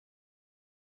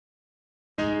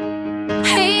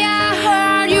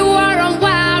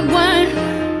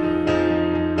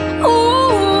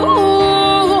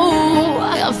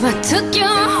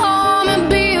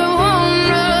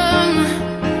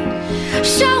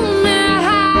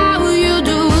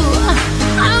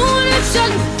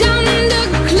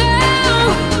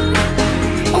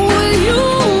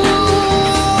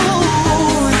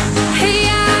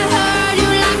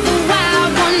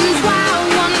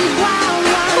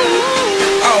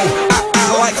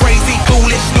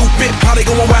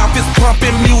party going wild, fist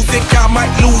pumping music. I might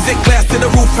lose it, glass to the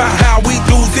roof, how we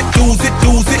lose it, lose it,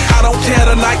 lose it. I don't care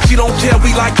tonight, she don't care,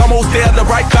 we like almost there, the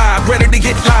right vibe. Ready to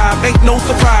get live, ain't no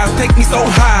surprise. Take me so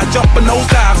high, jumping those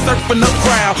dives, surfing the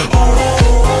crowd.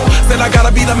 Ooh, said I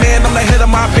gotta be the man, I'm the head of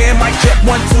my band. Mic check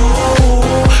 1,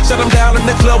 2. Shut them down in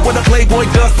the club where the Playboy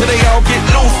does, till they all get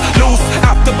loose, loose.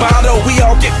 Out the bottle, we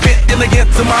all get fit in again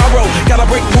tomorrow. Gotta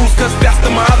break rules, cause that's the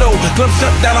motto. Club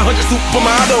shut down 100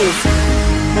 supermodels.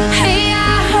 Hey, I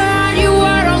heard you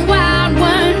were a wild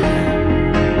one.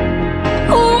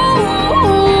 Ooh,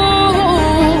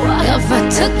 if I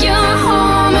took you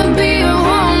home and be a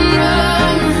home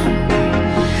run,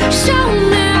 show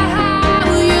me how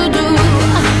you do.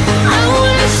 I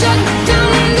wanna shut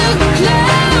down the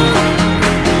club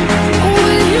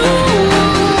with you.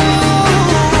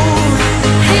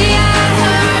 Hey, I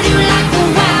heard you like the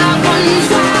wild ones,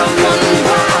 wild ones,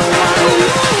 wild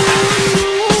ones.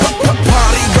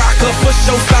 Party rocker, for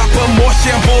showstopper, more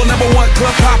shampoo, #1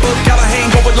 club popper. Got a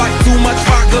hangover like too much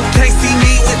vodka. Can't see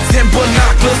me with 10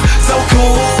 binoculars. So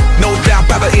cool, no doubt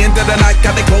by the end of the night.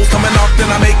 Got the clothes coming off, then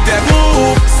I make that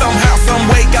move. Somehow, some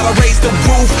way, gotta raise the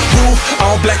roof, roof.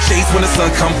 All black shades when the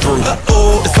sun come through.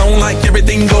 It's on like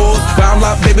everything goes. Wild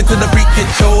out, baby, to the freak it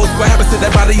shows. What happens to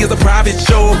that body is a private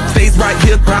show. Stays right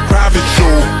here, private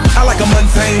show. I like a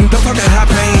mundane, don't talk that high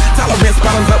pain. Tolerance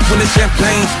bottoms up when it's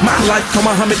champagne. My life, come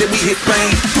Muhammad, then we hit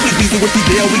fame. Too easy with the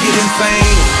deal, we get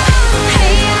insane.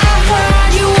 Hey, I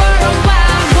heard you were a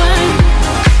wild one.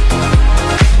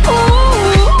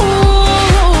 Ooh,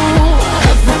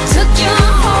 if I took you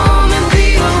home and be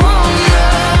a home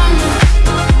run,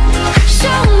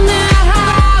 show me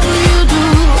how you do.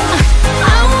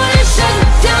 I wanna shut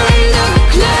down the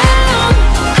club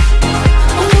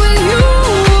with you.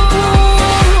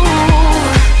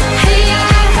 Hey,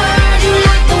 I heard you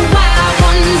like the wild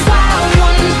ones, wild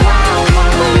ones, wild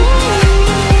ones.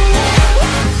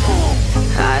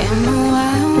 I am the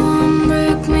wild one,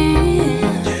 break me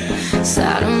in,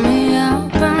 saddle me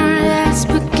up and let's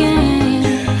begin.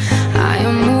 I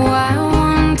am the wild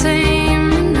one, tame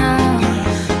me now,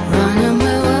 running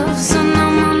with wolves and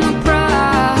I'm on the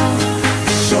prowl.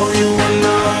 Show you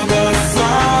another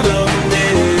side of me,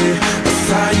 a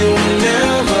side you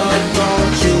never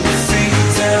thought you'd see.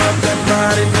 Tear up that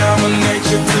body, dominate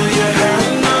you till you have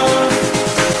enough.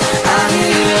 I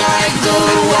hear you like the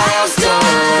wild star.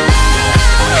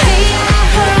 Hey, I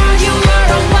heard you were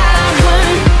a wild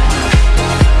one.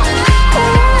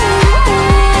 Ooh,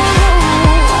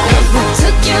 if I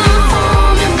took you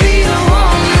home and be a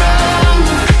home run,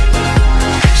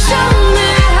 show me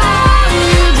how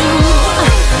you do.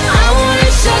 I wanna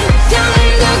shut down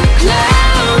the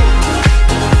club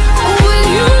with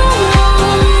you.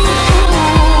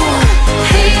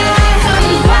 Hey, I heard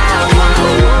you wild one.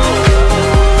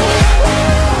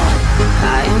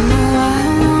 I am the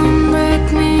wild one, break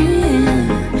me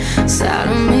in,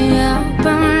 saddle me up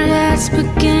and let's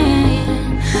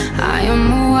begin. I am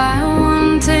the wild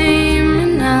one, tame me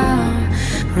now,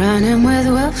 running with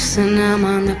wolves and I'm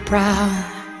on the prowl.